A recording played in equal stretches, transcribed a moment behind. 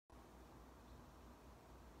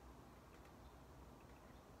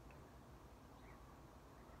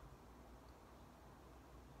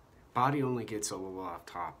body only gets a little off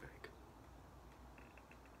topic,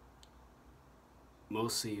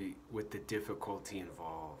 mostly with the difficulty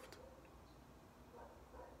involved.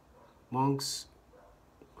 Monks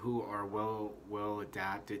who are well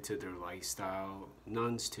adapted to their lifestyle,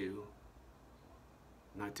 nuns too,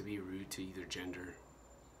 not to be rude to either gender,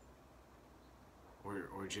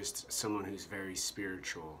 or just someone who's very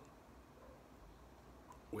spiritual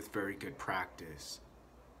with very good practice.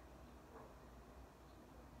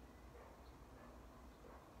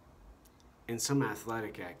 And some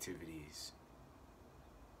athletic activities.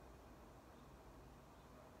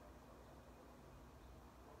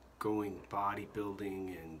 Going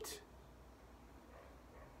bodybuilding and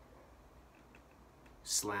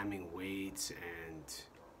slamming weights and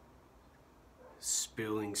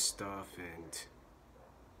spilling stuff and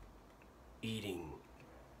eating.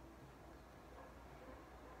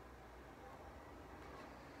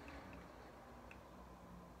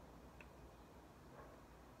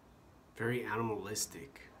 Very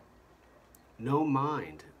animalistic. No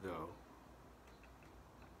mind, though.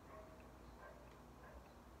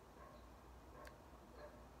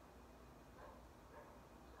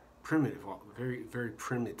 Primitive, very, very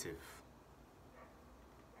primitive,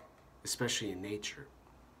 especially in nature.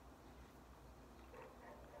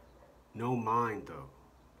 No mind, though.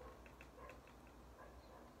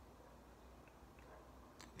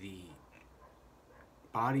 The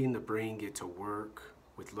body and the brain get to work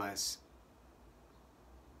with less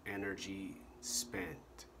energy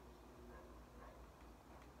spent.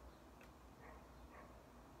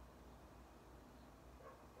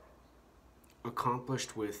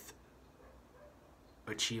 Accomplished with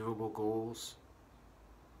achievable goals,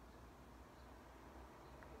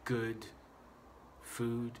 good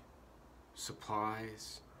food,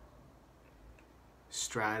 supplies,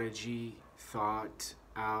 strategy thought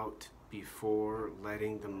out before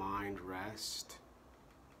letting the mind rest.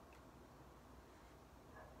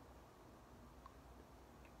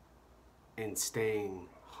 And staying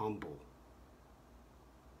humble.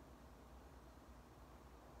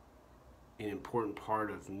 An important part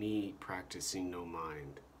of me practicing no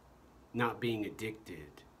mind. Not being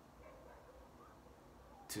addicted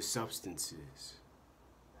to substances.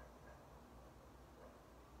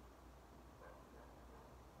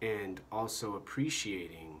 And also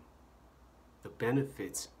appreciating the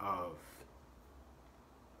benefits of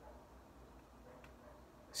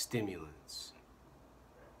stimulants.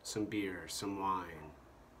 Some beer, some wine,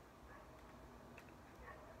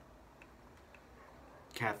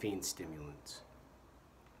 caffeine stimulants,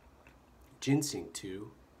 ginseng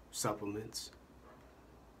too, supplements.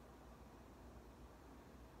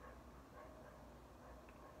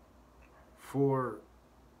 For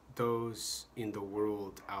those in the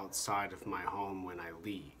world outside of my home when I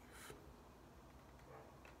leave,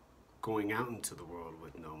 going out into the world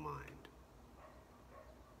with no mind.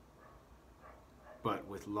 But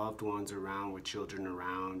with loved ones around, with children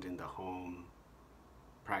around in the home,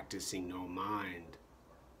 practicing no mind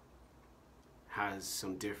has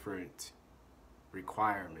some different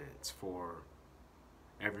requirements for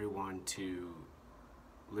everyone to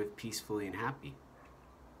live peacefully and happy.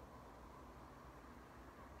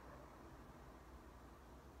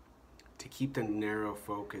 To keep the narrow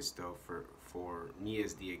focus though, for me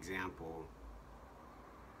as the example,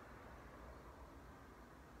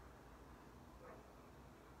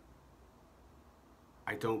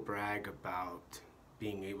 I don't brag about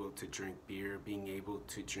being able to drink beer, being able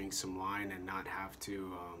to drink some wine and not have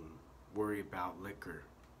to worry about liquor.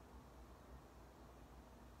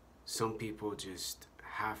 Some people just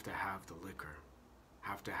have to have the liquor,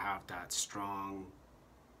 have to have that strong,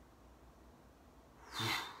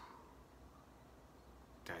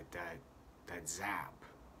 that zap.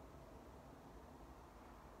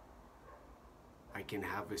 I can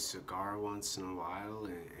have a cigar once in a while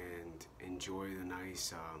and enjoy the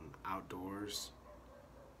nice outdoors.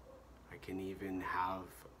 I can even have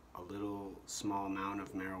a little small amount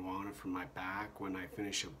of marijuana for my back. When I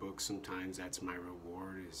finish a book, sometimes that's my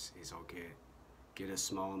reward, is I'll get a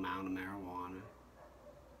small amount of marijuana.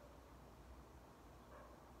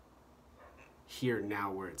 Here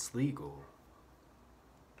now where it's legal,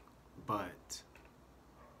 but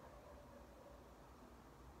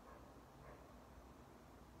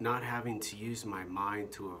not having to use my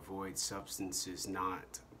mind to avoid substances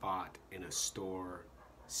not bought in a store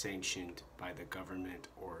sanctioned by the government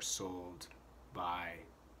or sold by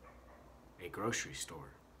a grocery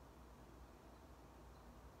store.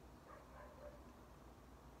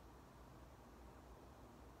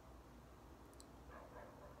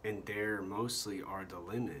 And there mostly are the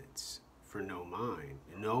limits for no mind,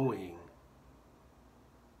 knowing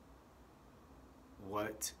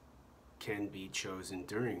what can be chosen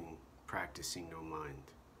during practicing no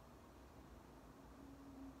mind.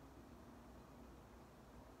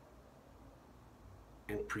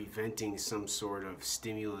 And preventing some sort of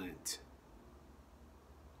stimulant,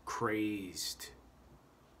 crazed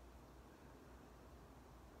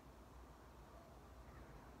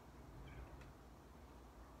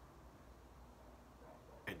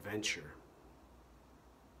adventure.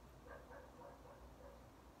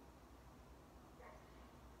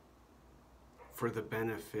 For the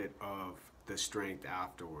benefit of the strength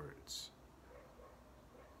afterwards.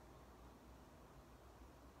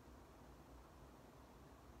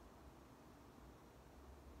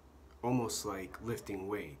 Almost like lifting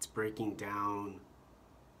weights, breaking down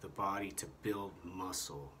the body to build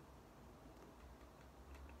muscle,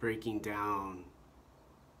 breaking down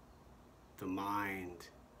the mind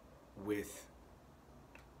with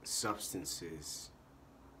substances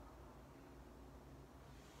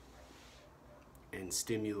and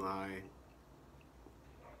stimuli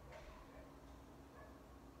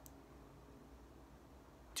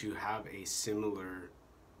to have a similar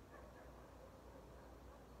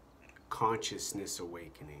consciousness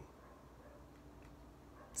awakening,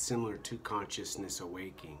 similar to consciousness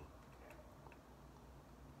awakening.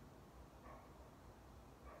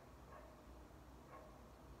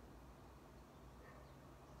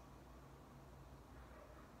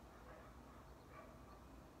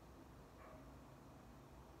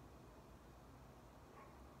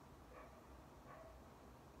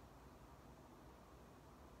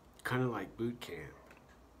 Kind of like boot camp,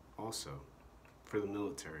 also, for the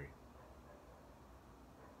military.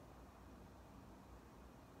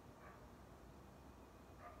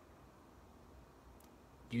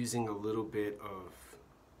 Using a little bit of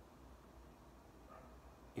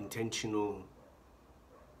intentional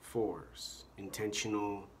force,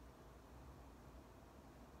 intentional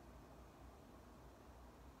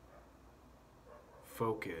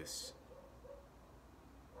focus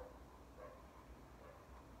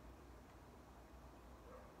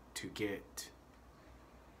to get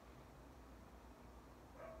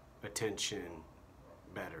attention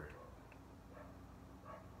better.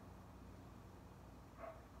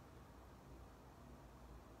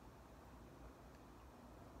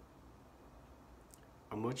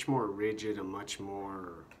 A much more rigid, a much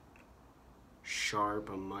more sharp,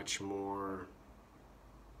 a much more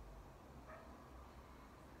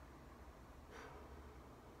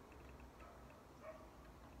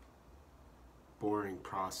boring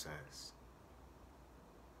process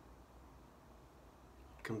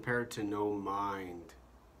compared to no mind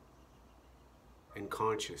and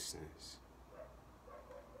consciousness.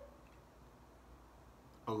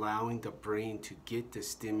 Allowing the brain to get the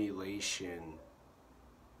stimulation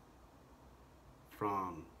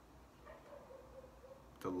from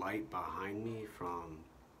the light behind me, from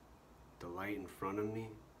the light in front of me,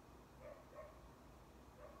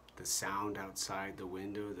 the sound outside the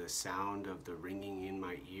window, the sound of the ringing in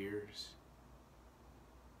my ears.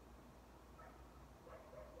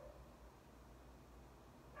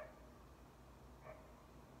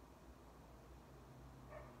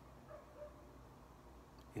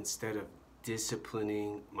 Instead of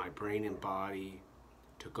disciplining my brain and body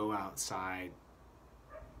to go outside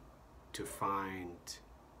to find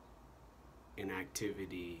an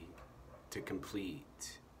activity to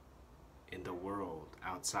complete in the world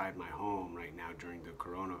outside my home right now during the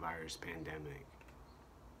coronavirus pandemic.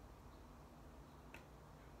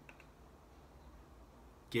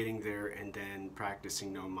 Getting there and then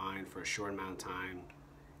practicing no mind for a short amount of time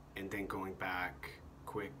and then going back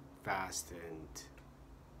quick, fast, and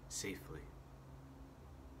safely.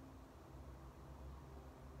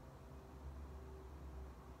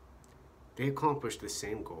 They accomplished the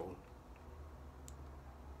same goal,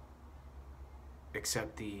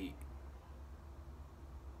 except the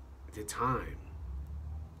time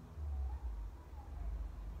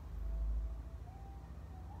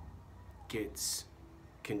gets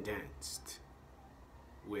condensed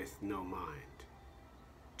with no mind.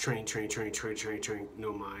 Train,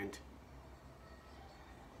 no mind.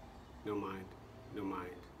 No mind, no mind,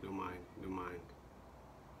 no mind, no mind.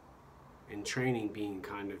 And training being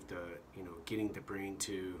kind of the, getting the brain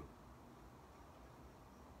to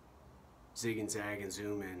zig and zag and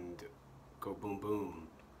zoom and go boom boom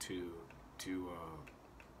to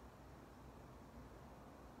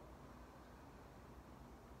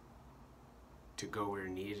go where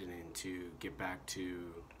needed and to get back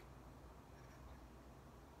to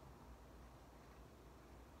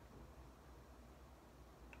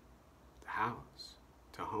the house,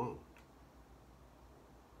 to home.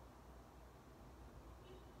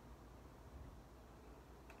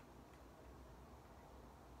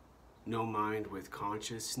 no mind with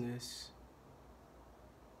consciousness.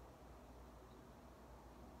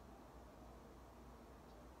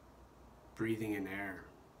 Breathing in air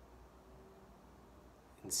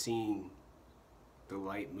and seeing the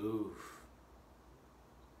light move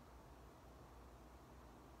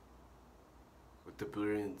with the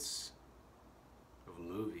brilliance of a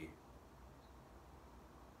movie.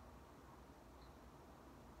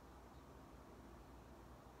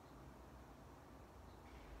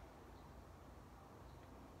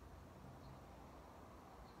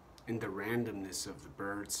 And the randomness of the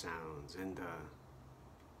bird sounds and the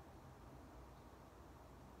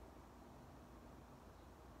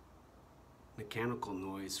mechanical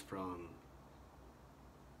noise from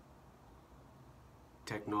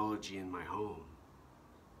technology in my home.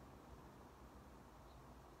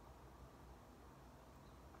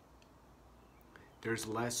 There's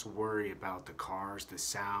less worry about the cars, the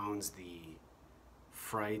sounds, the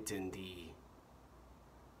fright, and the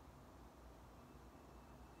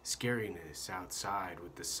scariness outside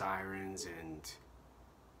with the sirens and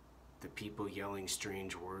the people yelling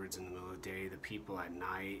strange words in the middle of the day, the people at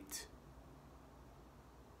night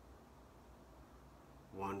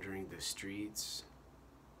wandering the streets,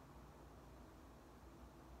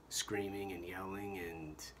 screaming and yelling,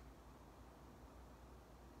 and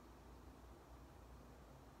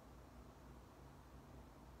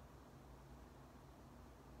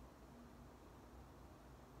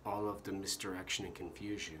all of the misdirection and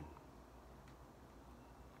confusion.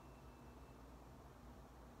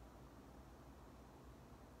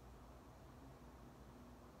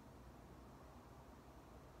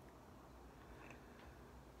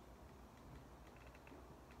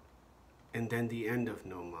 And then the end of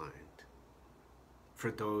no mind for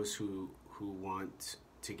those who want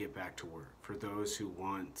to get back to work, for those who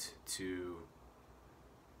want to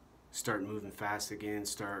start moving fast again,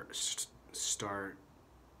 start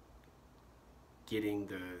getting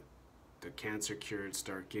the cancer cured,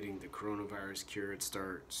 start getting the coronavirus cured,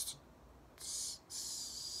 start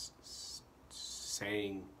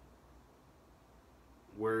saying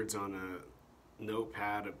words on a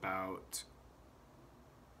notepad about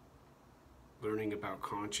learning about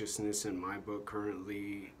consciousness in my book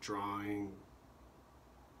currently, drawing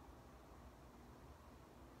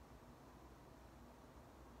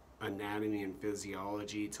anatomy and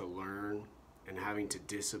physiology to learn, and having to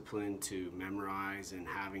discipline to memorize, and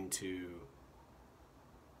having to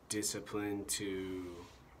discipline to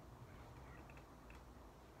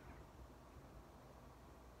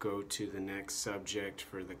go to the next subject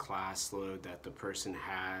for the class load that the person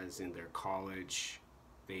has in their college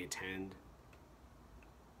they attend.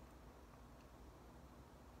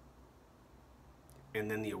 And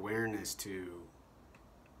then the awareness to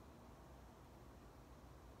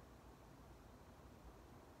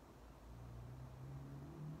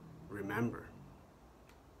remember,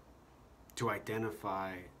 to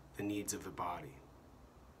identify the needs of the body,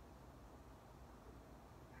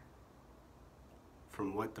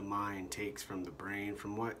 from what the mind takes from the brain,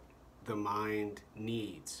 from what the mind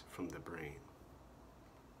needs from the brain.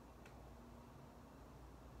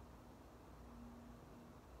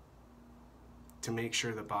 To make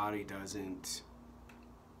sure the body doesn't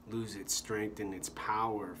lose its strength and its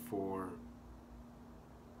power for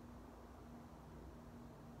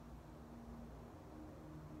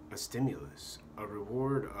a stimulus, a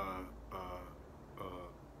reward,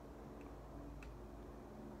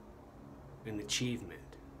 an achievement.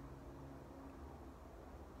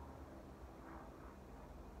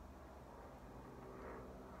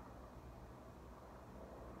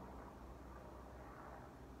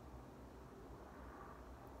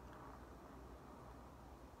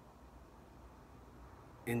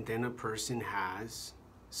 And then a person has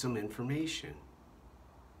some information.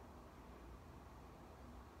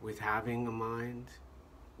 With having a mind,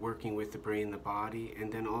 working with the brain and the body, and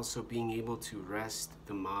then also being able to rest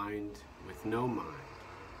the mind with no mind.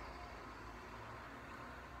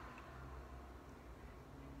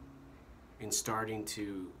 And starting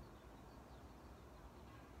to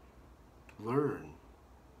learn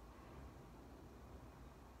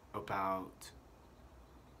about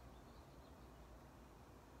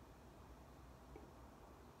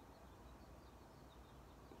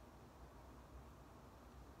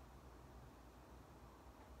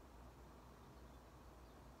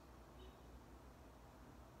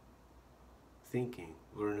thinking,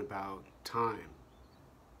 learn about time,